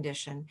health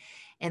condition,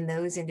 and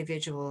those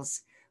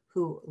individuals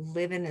who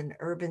live in an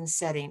urban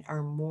setting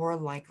are more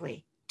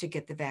likely to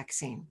get the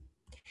vaccine.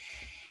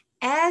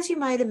 As you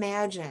might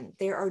imagine,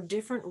 there are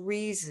different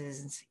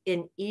reasons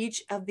in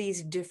each of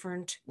these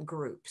different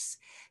groups.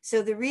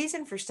 So the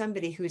reason for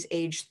somebody who's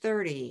age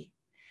 30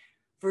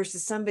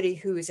 versus somebody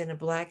who is in a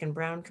Black and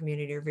brown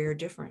community are very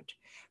different.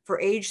 For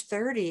age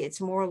 30,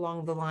 it's more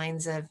along the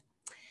lines of,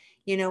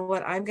 you know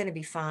what, I'm going to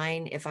be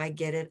fine. If I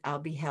get it, I'll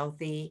be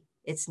healthy.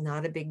 It's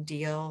not a big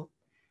deal.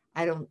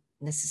 I don't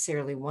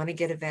necessarily want to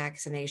get a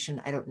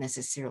vaccination. I don't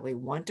necessarily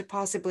want to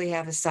possibly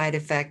have a side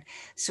effect.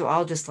 So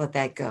I'll just let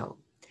that go.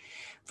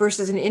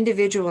 Versus an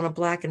individual in a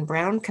Black and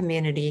brown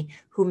community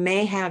who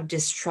may have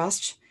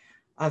distrust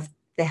of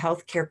the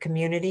healthcare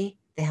community,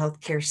 the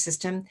healthcare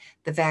system,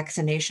 the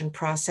vaccination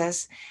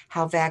process,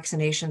 how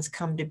vaccinations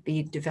come to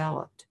be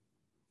developed.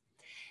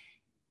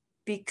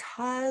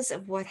 Because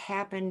of what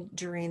happened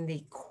during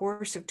the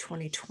course of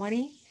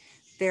 2020,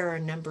 there are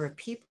a number of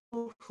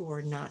people who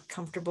are not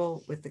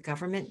comfortable with the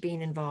government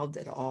being involved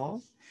at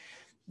all.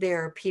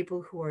 There are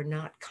people who are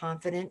not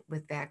confident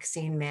with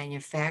vaccine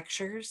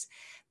manufacturers.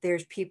 There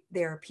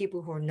are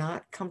people who are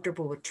not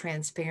comfortable with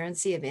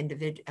transparency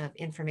of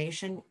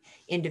information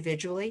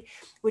individually,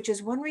 which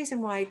is one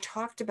reason why I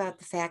talked about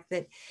the fact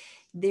that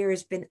there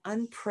has been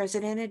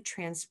unprecedented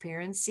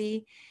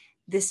transparency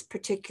this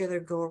particular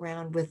go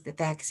around with the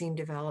vaccine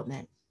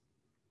development.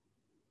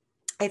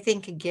 I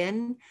think,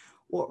 again,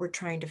 what we're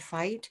trying to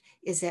fight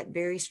is that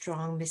very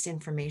strong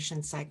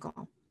misinformation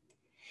cycle.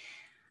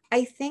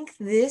 I think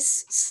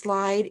this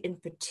slide in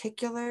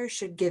particular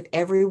should give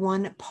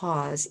everyone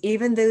pause,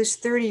 even those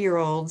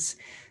 30-year-olds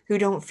who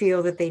don't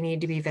feel that they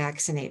need to be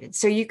vaccinated.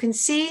 So you can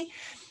see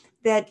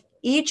that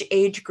each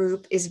age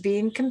group is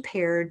being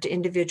compared to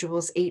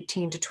individuals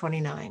 18 to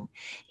 29.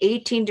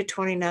 18 to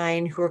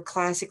 29 who are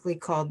classically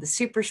called the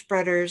super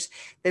spreaders.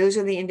 Those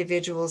are the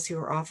individuals who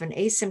are often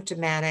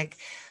asymptomatic,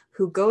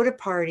 who go to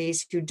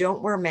parties, who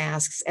don't wear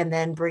masks, and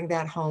then bring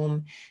that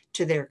home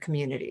to their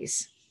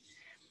communities.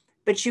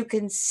 But you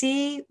can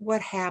see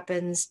what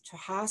happens to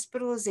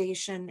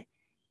hospitalization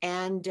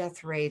and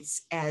death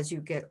rates as you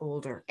get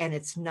older, and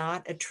it's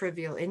not a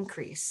trivial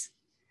increase.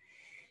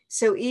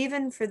 So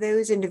even for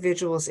those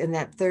individuals in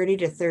that 30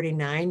 to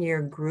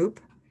 39-year group,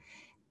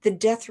 the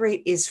death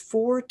rate is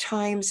 4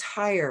 times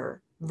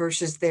higher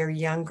versus their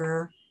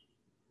younger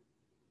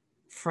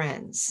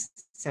friends,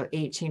 so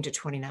 18 to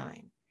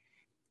 29.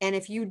 And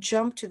if you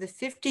jump to the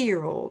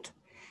 50-year-old,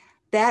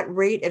 that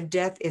rate of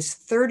death is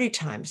 30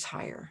 times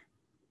higher.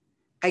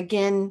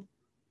 Again,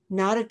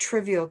 not a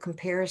trivial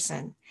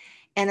comparison.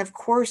 And of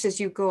course, as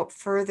you go up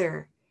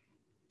further,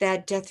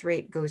 that death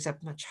rate goes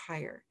up much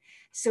higher.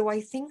 So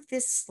I think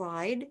this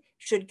slide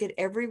should get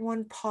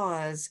everyone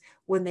pause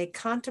when they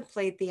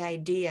contemplate the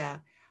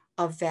idea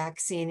of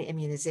vaccine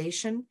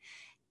immunization,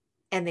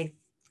 and they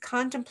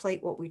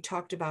contemplate what we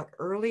talked about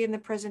early in the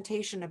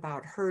presentation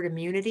about herd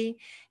immunity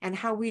and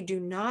how we do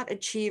not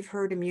achieve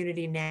herd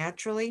immunity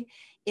naturally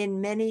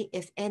in many,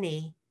 if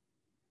any,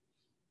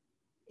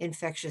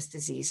 infectious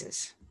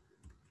diseases.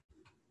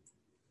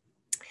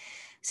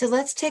 So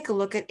let's take a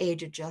look at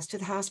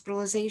age-adjusted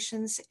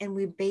hospitalizations, and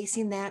we're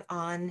basing that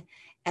on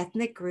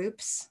ethnic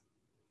groups.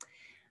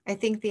 I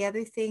think the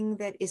other thing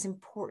that is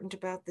important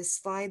about this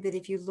slide, that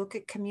if you look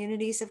at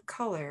communities of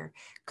color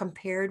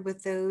compared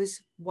with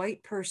those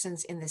white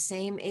persons in the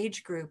same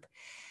age group,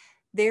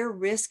 their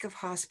risk of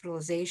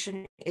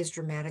hospitalization is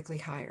dramatically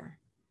higher.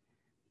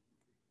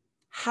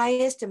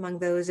 Highest among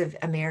those of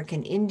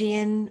American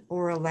Indian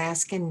or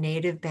Alaskan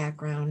Native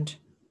background,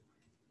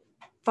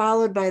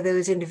 followed by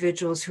those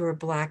individuals who are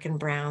Black and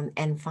brown,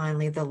 and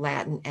finally the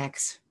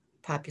Latinx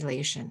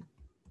population.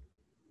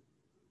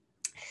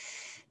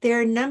 There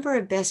are a number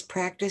of best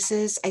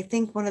practices. I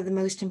think one of the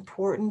most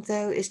important,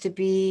 though, is to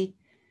be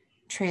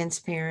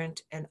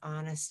transparent and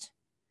honest.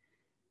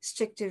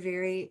 Stick to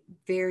very,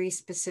 very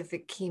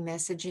specific key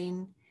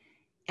messaging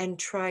and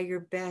try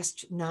your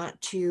best not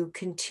to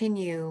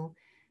continue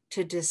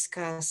to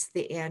discuss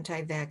the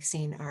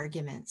anti-vaccine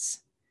arguments.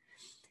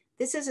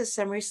 This is a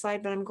summary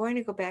slide, but I'm going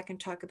to go back and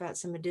talk about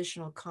some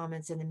additional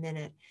comments in a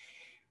minute.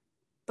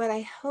 But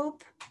I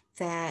hope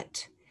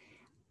that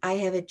I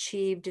have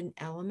achieved an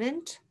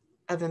element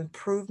of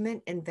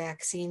improvement in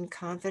vaccine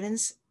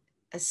confidence,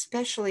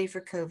 especially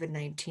for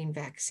COVID-19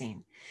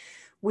 vaccine.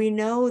 We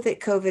know that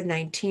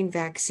COVID-19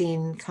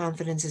 vaccine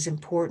confidence is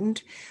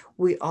important.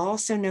 We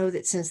also know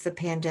that since the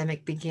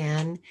pandemic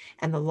began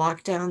and the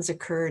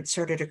lockdowns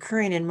started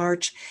occurring in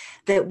March,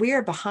 that we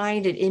are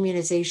behind in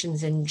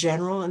immunizations in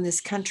general in this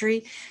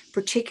country,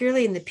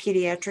 particularly in the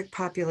pediatric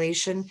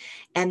population.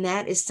 And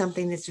that is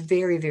something that's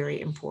very,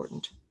 very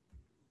important.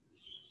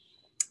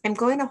 I'm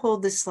going to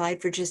hold this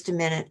slide for just a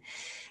minute.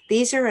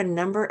 These are a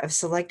number of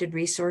selected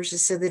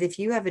resources so that if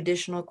you have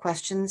additional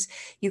questions,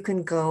 you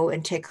can go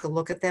and take a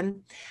look at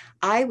them.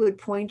 I would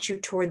point you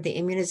toward the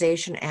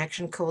Immunization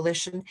Action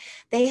Coalition.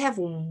 They have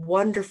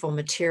wonderful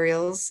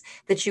materials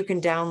that you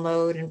can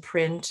download and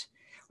print,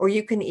 or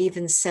you can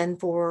even send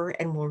for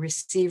and will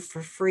receive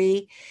for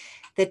free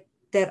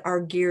that are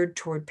geared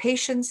toward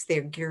patients,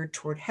 they're geared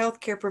toward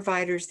healthcare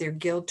providers, they're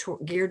geared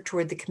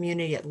toward the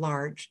community at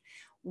large.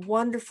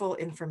 Wonderful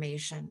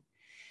information.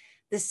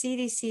 The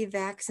CDC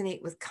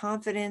Vaccinate with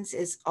Confidence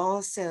is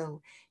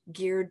also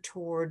geared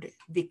toward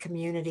the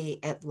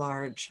community at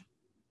large.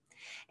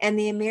 And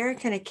the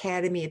American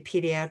Academy of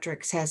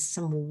Pediatrics has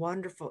some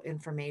wonderful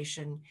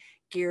information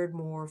geared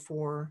more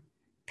for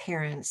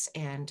parents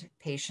and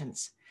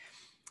patients.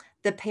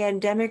 The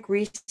Pandemic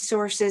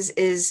Resources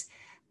is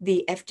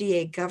the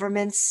FDA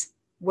government's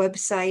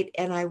website,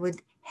 and I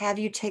would have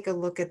you take a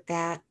look at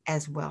that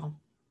as well.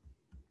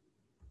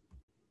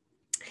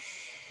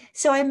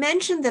 So I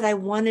mentioned that I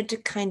wanted to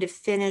kind of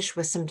finish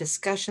with some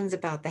discussions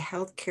about the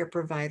healthcare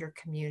provider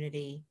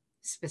community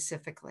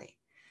specifically.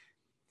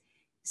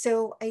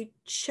 So I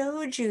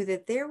showed you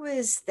that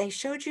they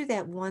showed you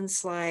that one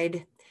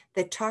slide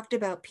that talked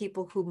about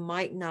people who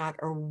might not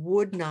or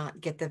would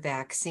not get the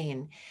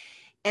vaccine.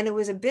 And it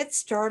was a bit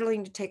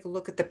startling to take a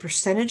look at the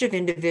percentage of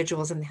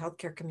individuals in the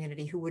healthcare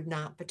community who would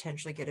not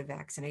potentially get a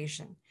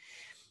vaccination.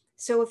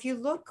 So if you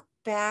look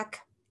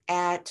back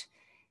at,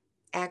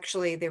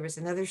 actually, there was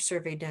another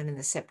survey done in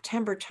the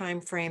September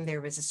timeframe. There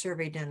was a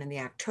survey done in the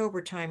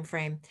October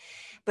timeframe.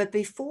 But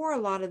before a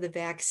lot of the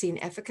vaccine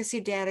efficacy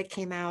data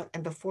came out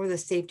and before the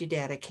safety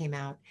data came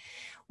out,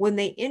 when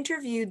they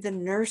interviewed the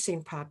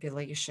nursing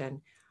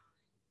population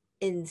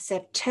in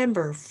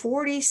September,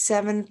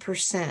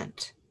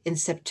 47% in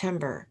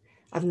September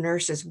of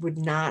nurses would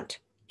not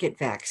get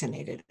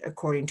vaccinated,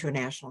 according to a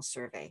national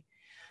survey.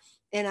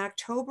 In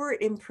October,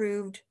 it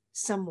improved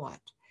somewhat,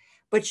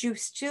 but you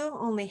still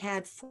only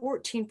had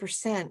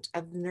 14%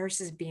 of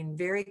nurses being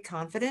very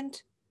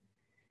confident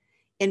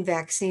in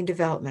vaccine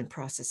development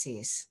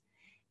processes,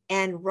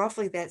 and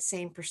roughly that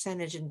same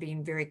percentage in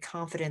being very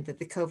confident that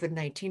the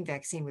COVID-19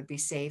 vaccine would be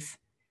safe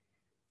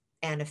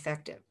and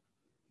effective.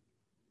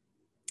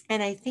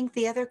 And I think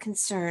the other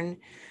concern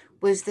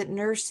was that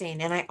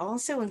nursing, and I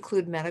also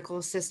include medical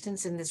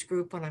assistants in this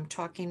group when I'm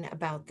talking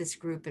about this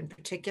group in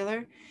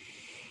particular,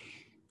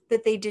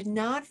 that they did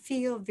not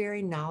feel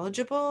very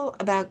knowledgeable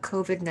about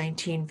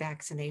COVID-19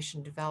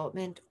 vaccination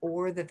development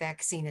or the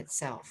vaccine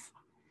itself.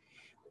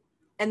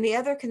 And the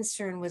other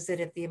concern was that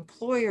if the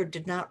employer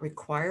did not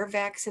require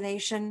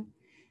vaccination,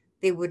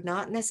 they would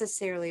not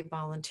necessarily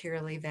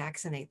voluntarily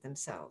vaccinate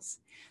themselves.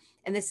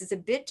 And this is a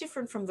bit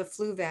different from the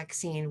flu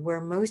vaccine, where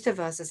most of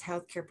us as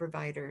healthcare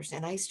providers,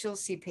 and I still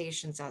see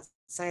patients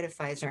outside of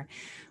Pfizer,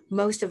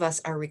 most of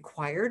us are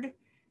required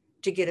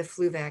to get a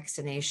flu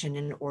vaccination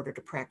in order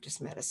to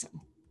practice medicine.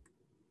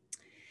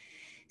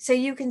 So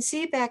you can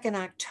see back in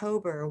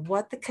October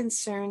what the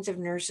concerns of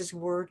nurses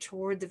were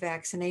toward the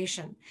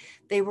vaccination.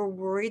 They were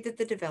worried that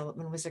the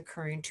development was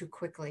occurring too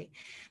quickly.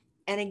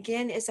 And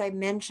again, as I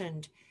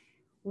mentioned,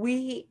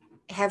 we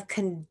have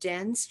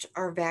condensed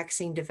our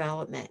vaccine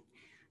development.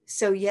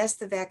 So yes,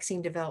 the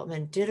vaccine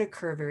development did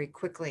occur very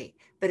quickly,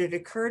 but it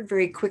occurred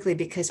very quickly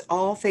because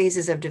all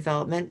phases of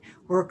development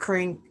were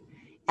occurring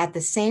at the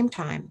same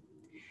time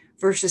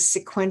versus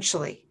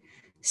sequentially.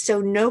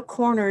 So no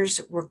corners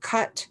were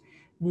cut,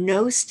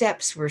 no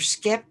steps were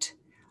skipped,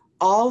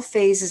 all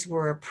phases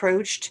were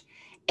approached,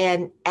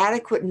 and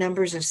adequate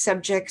numbers of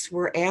subjects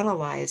were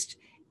analyzed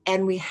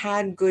and we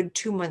had good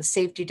 2-month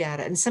safety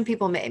data. And some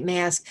people may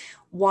ask,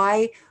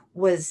 why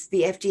was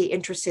the FDA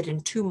interested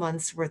in 2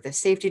 months worth of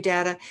safety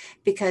data?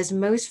 Because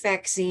most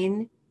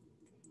vaccine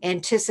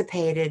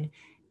anticipated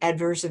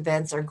adverse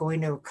events are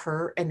going to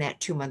occur in that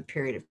 2-month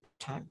period of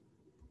time.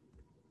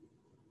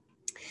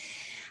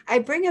 I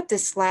bring up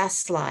this last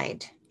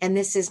slide, and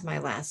this is my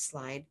last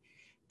slide,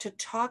 to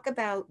talk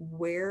about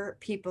where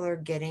people are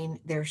getting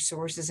their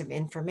sources of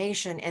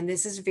information. And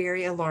this is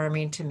very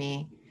alarming to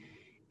me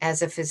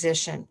as a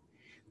physician.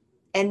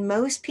 And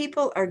most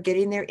people are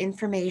getting their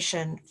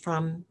information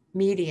from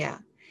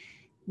media.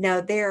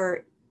 Now,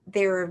 there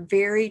are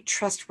very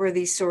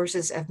trustworthy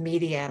sources of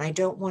media, and I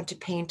don't want to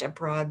paint a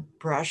broad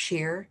brush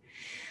here,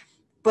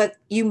 but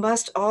you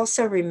must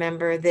also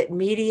remember that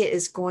media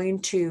is going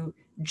to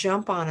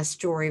jump on a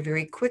story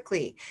very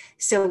quickly.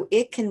 So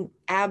it can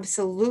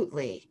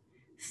absolutely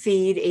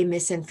feed a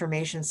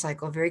misinformation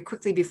cycle very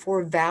quickly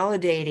before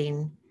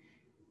validating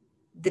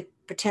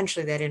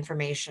potentially that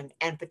information,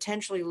 and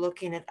potentially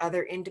looking at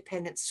other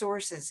independent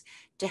sources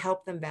to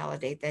help them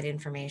validate that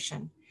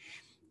information.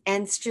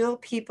 And still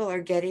people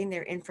are getting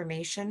their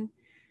information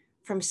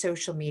from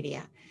social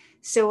media.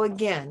 So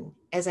again,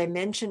 as I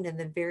mentioned in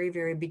the very,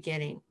 very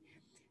beginning,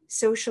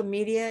 social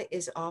media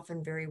is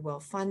often very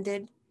well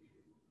funded.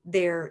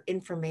 Their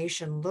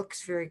information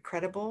looks very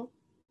credible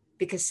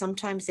because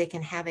sometimes they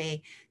can have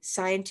a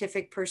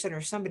scientific person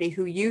or somebody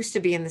who used to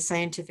be in the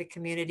scientific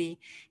community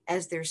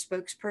as their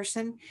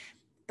spokesperson.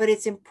 But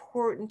it's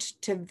important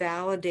to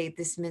validate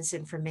this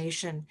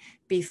misinformation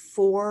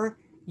before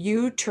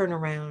you turn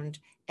around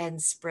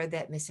and spread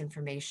that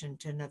misinformation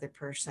to another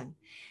person.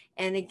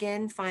 And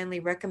again, finally,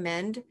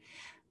 remember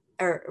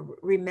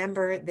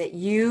that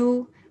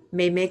you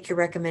may make your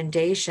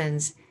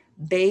recommendations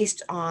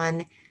based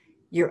on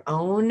your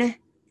own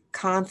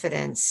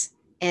confidence,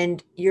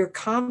 and your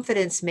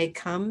confidence may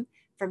come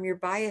from your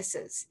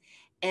biases.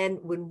 And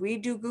when we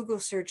do Google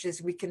searches,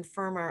 we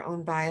confirm our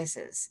own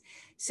biases.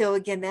 So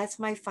again, that's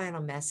my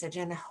final message.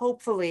 And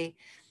hopefully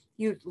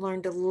you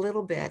learned a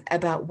little bit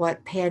about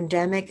what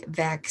pandemic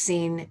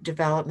vaccine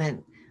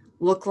development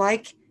looked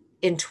like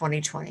in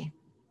 2020.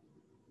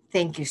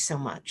 Thank you so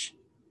much.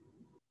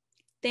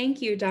 Thank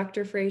you,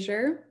 Dr.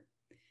 Frazer.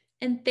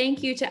 And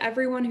thank you to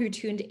everyone who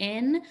tuned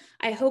in.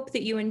 I hope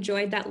that you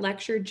enjoyed that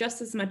lecture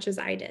just as much as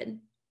I did.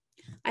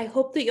 I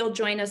hope that you'll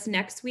join us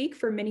next week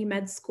for Mini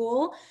Med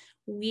School,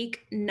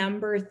 week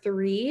number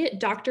 3.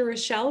 Dr.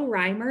 Rochelle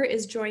Reimer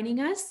is joining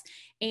us,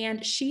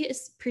 and she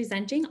is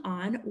presenting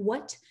on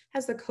what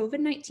has the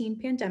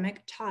COVID-19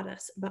 pandemic taught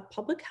us about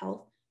public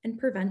health and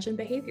prevention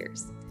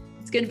behaviors.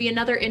 It's going to be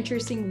another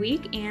interesting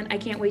week, and I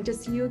can't wait to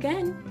see you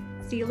again.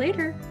 See you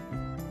later.